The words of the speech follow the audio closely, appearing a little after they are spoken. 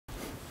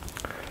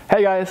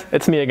Hey guys,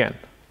 it's me again.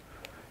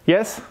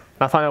 Yes,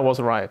 Nathaniel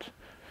was right.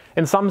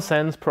 In some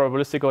sense,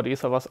 probabilistic ODE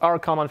solvers are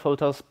Kalman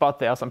filters, but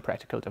there are some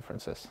practical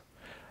differences.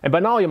 And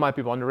by now you might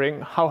be wondering,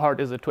 how hard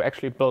is it to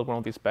actually build one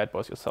of these bad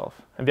boys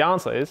yourself? And the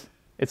answer is,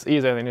 it's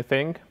easier than you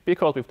think,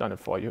 because we've done it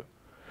for you.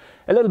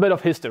 A little bit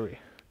of history.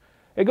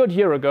 A good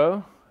year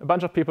ago, a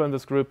bunch of people in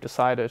this group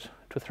decided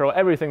to throw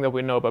everything that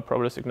we know about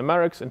probabilistic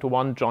numerics into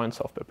one joint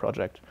software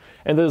project.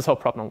 And this is how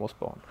Probnum was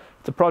born.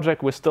 It's a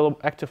project we're still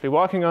actively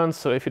working on,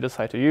 so if you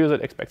decide to use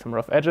it, expect some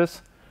rough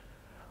edges.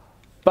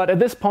 But at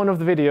this point of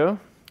the video,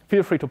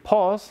 feel free to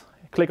pause,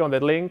 click on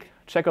that link,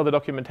 check out the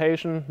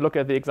documentation, look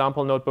at the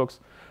example notebooks,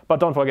 but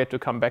don't forget to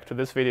come back to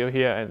this video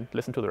here and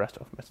listen to the rest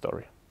of my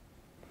story.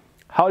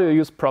 How do you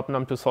use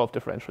Probnum to solve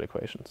differential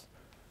equations?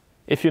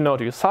 If you know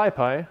to use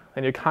SciPy,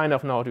 then you kind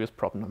of know how to use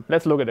Probnum.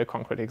 Let's look at a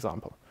concrete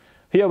example.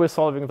 Here we're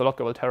solving the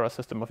log-Volterra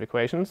system of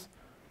equations.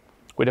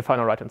 We define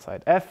on the right-hand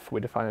side f, we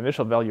define an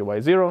initial value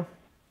y0,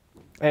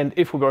 and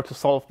if we were to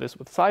solve this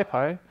with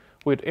SciPy,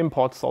 we'd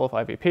import solve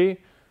IVP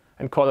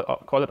and call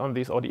it on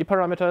these ODE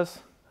parameters,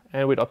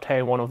 and we'd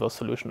obtain one of those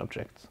solution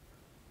objects.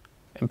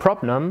 In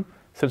Probnum,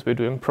 since we're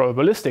doing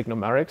probabilistic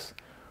numerics,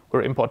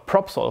 we'll import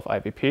probsolve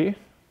IVP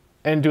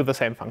and do the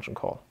same function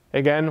call.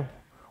 Again,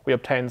 we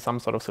obtain some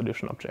sort of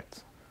solution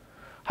objects.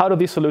 How do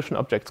these solution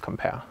objects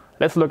compare?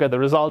 Let's look at the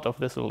result of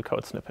this little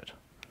code snippet.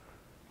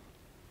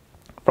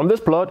 From this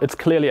plot, it's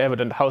clearly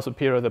evident how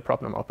superior the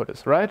Probnum output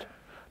is, right?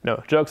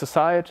 No, jokes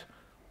aside,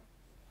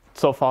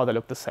 so far they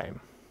look the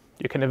same.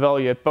 You can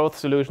evaluate both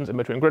solutions in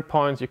between grid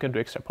points, you can do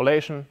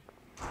extrapolation,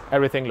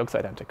 everything looks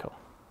identical.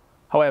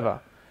 However,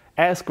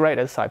 as great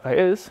as SciPy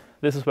is,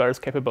 this is where its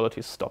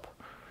capabilities stop.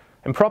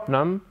 In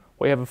Probnum,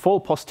 we have a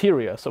full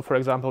posterior, so for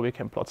example, we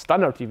can plot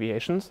standard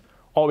deviations,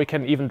 or we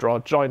can even draw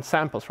joint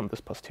samples from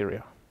this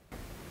posterior.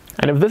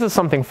 And if this is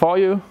something for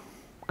you,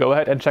 go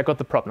ahead and check out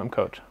the Probnum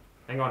code.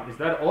 Hang on, is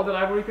that all the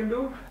library can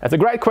do? That's a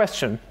great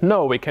question.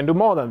 No, we can do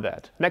more than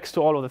that. Next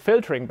to all of the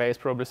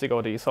filtering-based probabilistic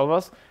ODE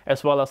solvers,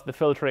 as well as the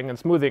filtering and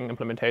smoothing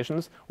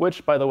implementations,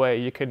 which, by the way,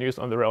 you can use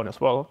on their own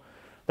as well,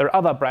 there are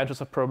other branches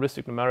of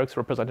probabilistic numerics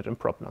represented in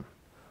Probnum.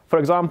 For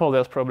example,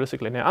 there's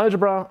probabilistic linear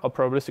algebra or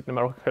probabilistic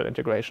numerical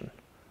integration.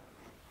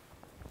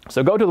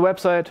 So go to the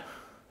website,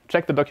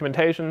 check the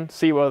documentation,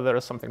 see whether there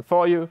is something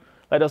for you,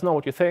 let us know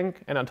what you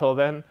think, and until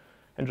then,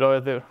 enjoy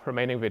the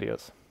remaining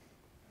videos.